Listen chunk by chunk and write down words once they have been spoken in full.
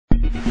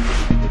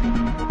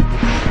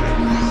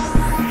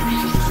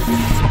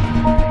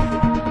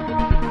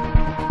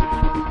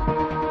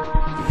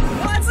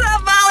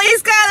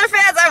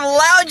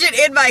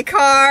in my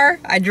car.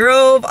 I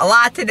drove a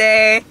lot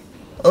today.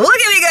 Look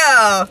at me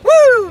go!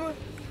 Woo!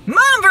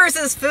 Mom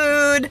versus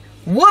food.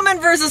 Woman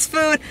versus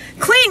food.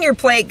 Clean your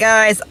plate,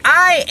 guys.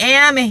 I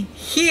am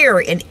here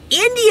in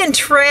Indian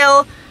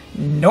Trail,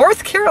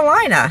 North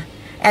Carolina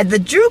at the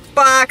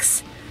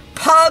Jukebox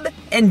Pub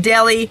and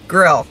Deli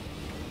Grill.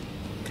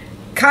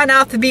 Kind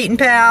of off the beaten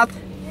path.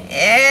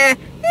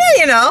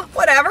 You know,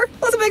 whatever.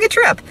 Let's make a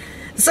trip.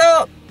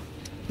 So,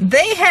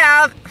 they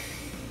have...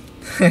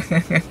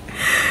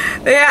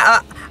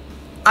 yeah,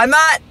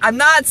 I'm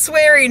not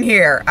swearing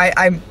here.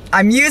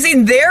 I'm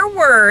using their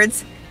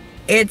words.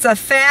 It's a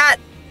fat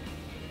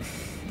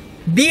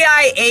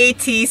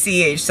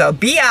Biatch, so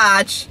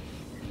Biatch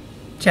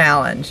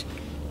challenge.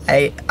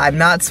 I'm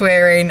not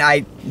swearing.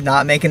 I'm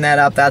not making that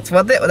up. That's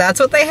what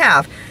they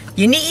have.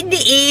 You need to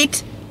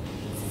eat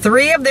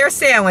 3 of their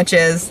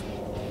sandwiches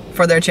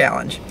for their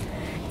challenge.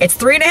 It's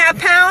 3.5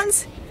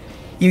 pounds.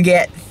 You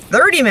get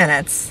 30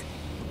 minutes,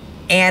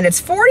 and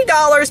it's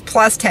 $40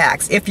 plus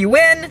tax. If you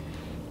win,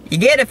 you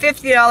get a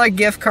 $50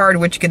 gift card,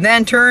 which you can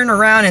then turn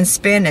around and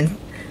spin and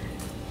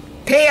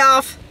pay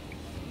off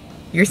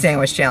your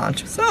sandwich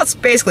challenge. So it's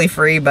basically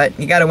free, but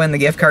you gotta win the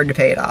gift card to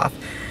pay it off.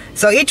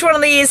 So each one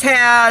of these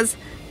has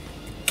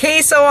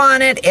queso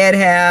on it, it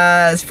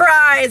has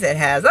fries, it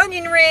has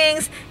onion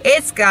rings,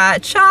 it's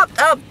got chopped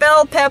up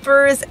bell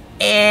peppers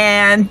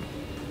and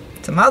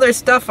some other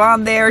stuff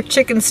on there,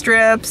 chicken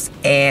strips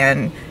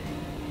and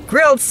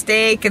grilled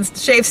steak and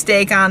shaved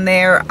steak on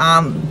there,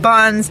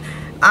 buns.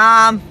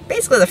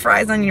 Basically the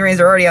fries and onion rings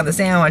are already on the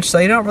sandwich, so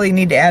you don't really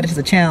need to add it to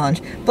the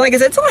challenge. But like I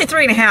said, it's only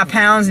 3.5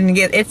 pounds and you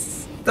get,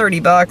 it's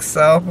 30 bucks,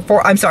 so,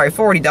 I'm sorry,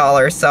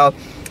 $40. So,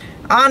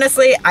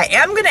 honestly, I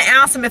am gonna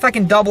ask them if I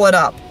can double it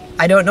up.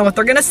 I don't know what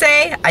they're gonna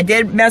say. I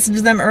did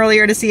message them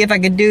earlier to see if I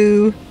could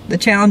do the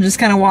challenge, just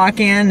kind of walk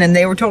in, and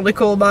they were totally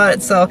cool about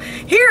it. So,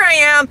 here I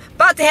am,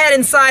 about to head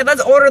inside.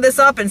 Let's order this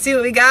up and see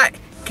what we got.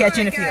 Catch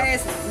you in a few.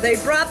 Guys, they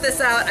brought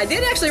this out. I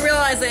did actually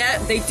realize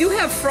that they do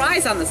have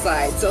fries on the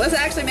side, so this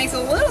actually makes it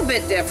a little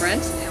bit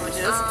different.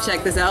 Sandwiches,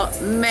 check this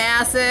out.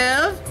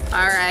 Massive.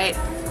 All right.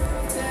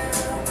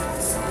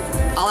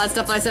 All that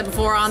stuff that I said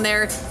before on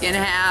there. You're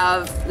gonna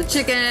have the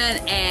chicken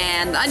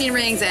and the onion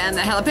rings and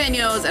the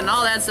jalapenos and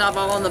all that stuff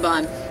all in the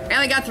bun. And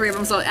we got 3 of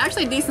them, so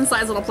actually a decent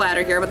sized little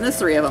platter here, but there's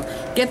 3 of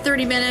them. Get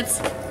 30 minutes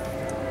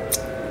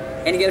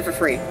and you get it for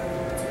free.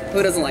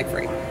 Who doesn't like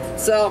free?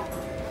 So,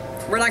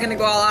 we're not gonna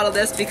go all out of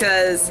this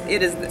because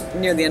it is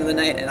near the end of the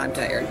night and I'm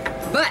tired.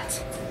 But,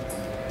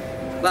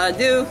 what I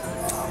do,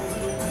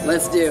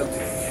 let's do.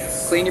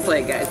 Clean your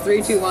plate, guys.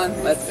 3, 2,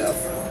 1, let's go.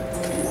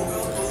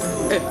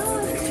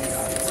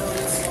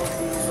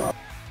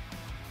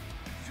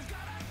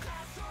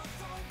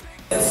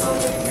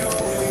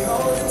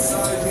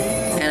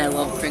 And I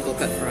love crinkle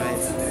cut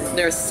fries.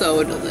 They're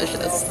so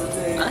delicious.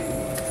 Huh?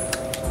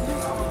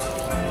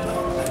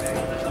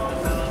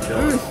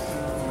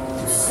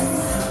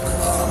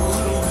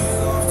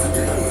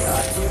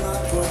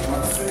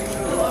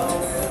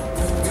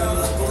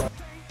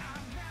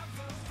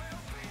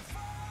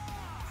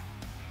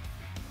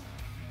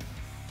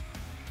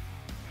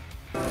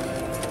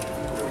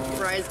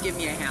 Fries give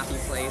me a happy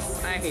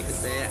place. I hate to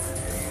say it.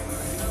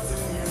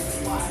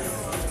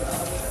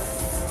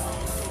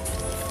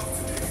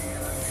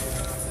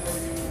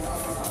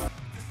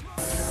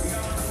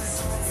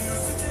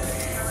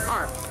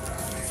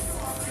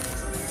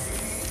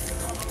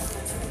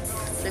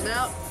 Check it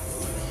out.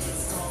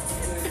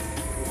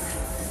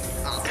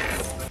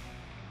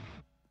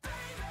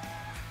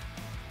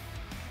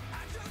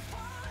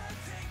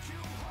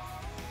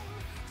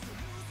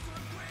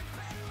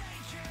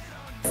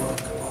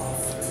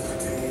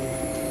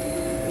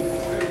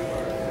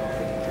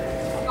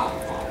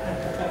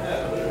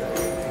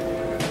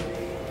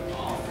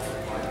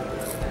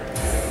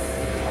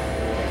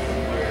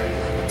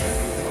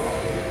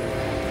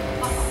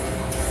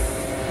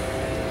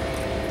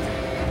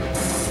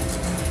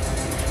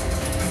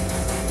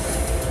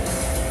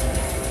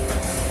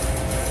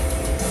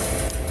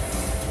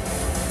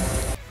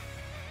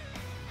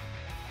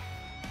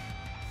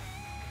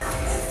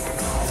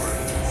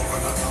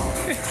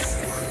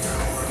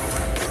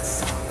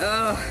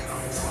 Oh,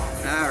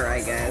 all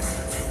right, guys.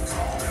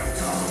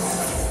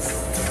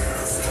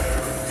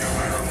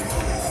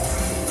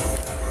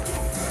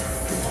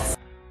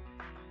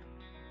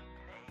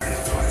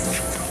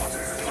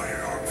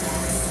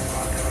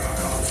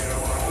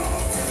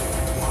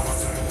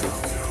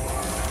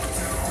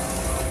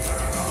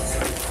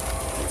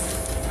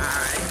 All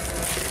right,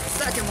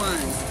 second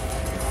one.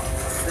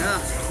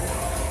 So.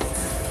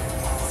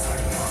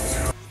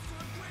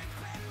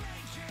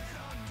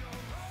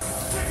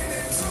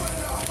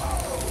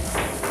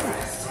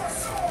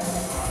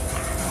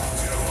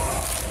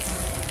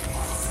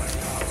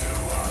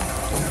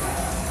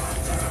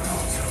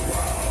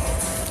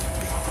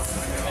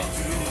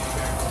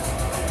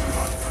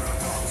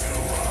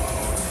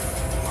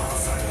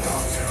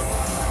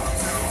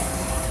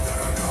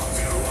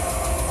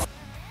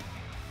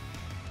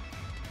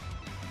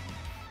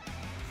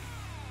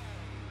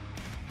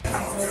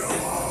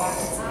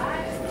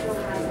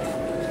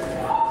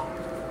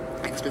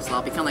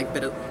 sloppy,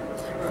 kind of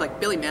like like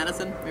Billy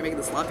Madison. We're making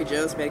the sloppy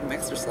joes, making them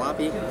extra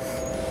sloppy.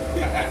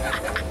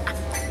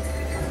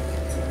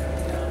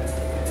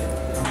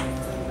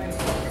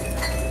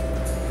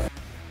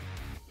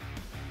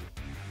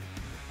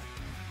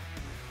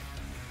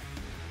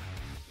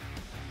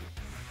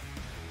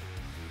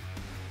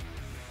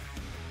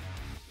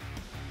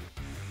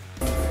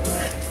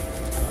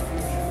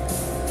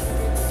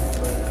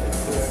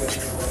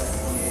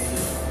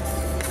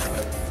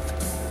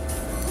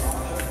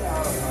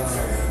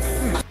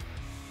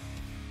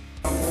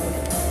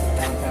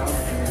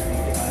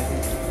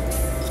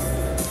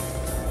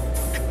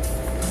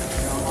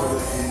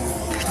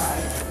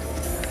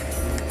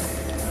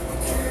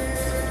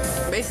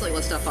 Basically,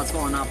 what stuff that's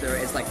falling off there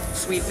is like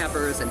sweet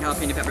peppers and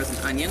jalapeno peppers and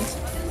onions.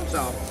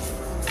 So,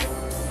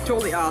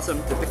 totally awesome.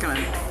 The kind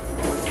of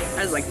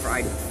has like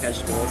fried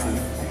vegetables and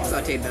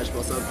sauteed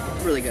vegetables. So,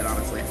 really good,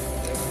 honestly.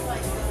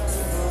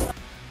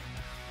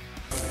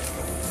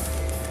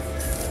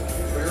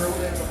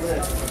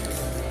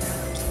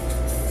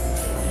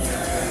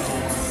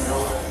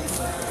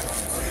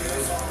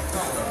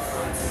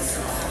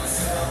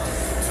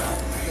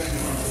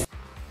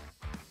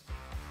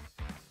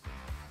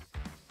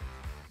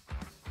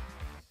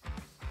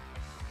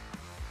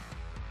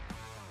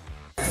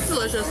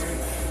 Delicious.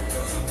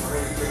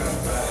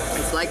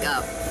 It's like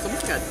it's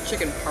almost like a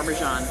chicken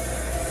parmesan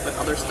with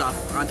other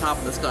stuff on top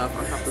of the stuff,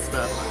 on top of the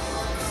stuff.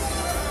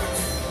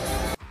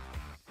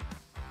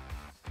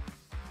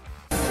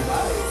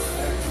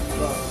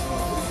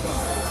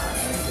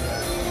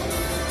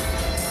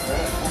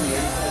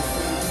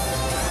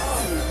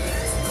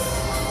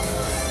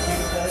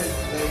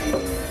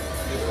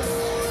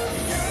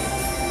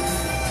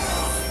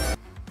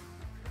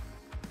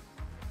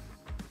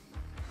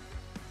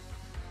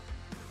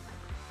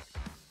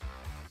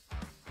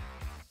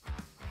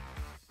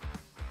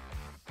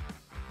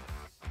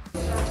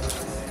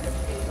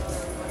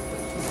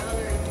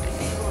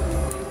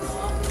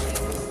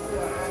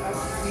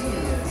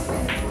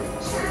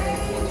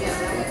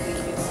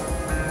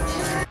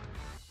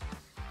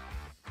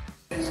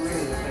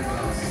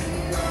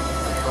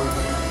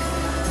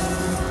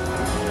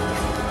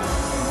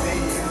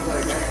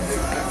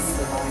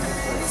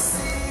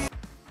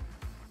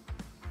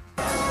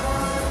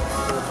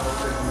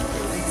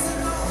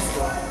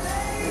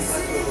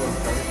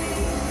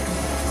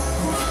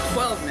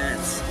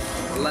 Minutes,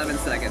 11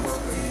 seconds.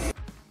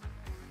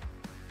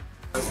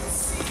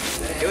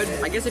 It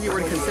would, I guess if you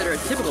were to consider a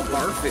typical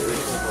bar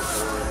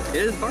food,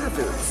 it is bar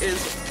food. It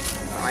is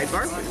fried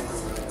bar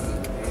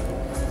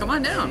food. Come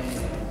on down.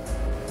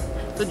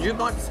 The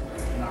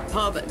Jukebox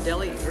Pub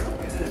Deli.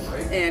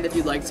 And if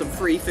you'd like some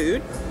free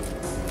food,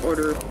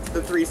 order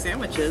the 3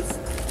 sandwiches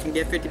and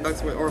get 50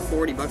 bucks or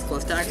 40 bucks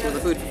plus tax for the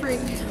food for free.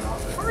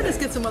 Or just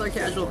get some other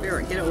casual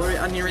fare. Get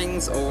onion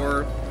rings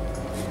or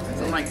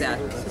something like that.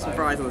 Just some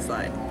fries on the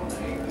side.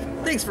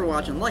 Thanks for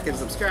watching. Like and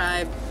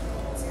subscribe.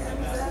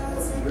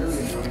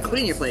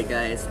 Clean your plate,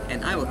 guys.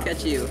 And I will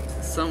catch you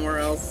somewhere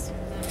else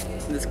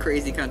in this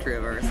crazy country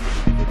of ours.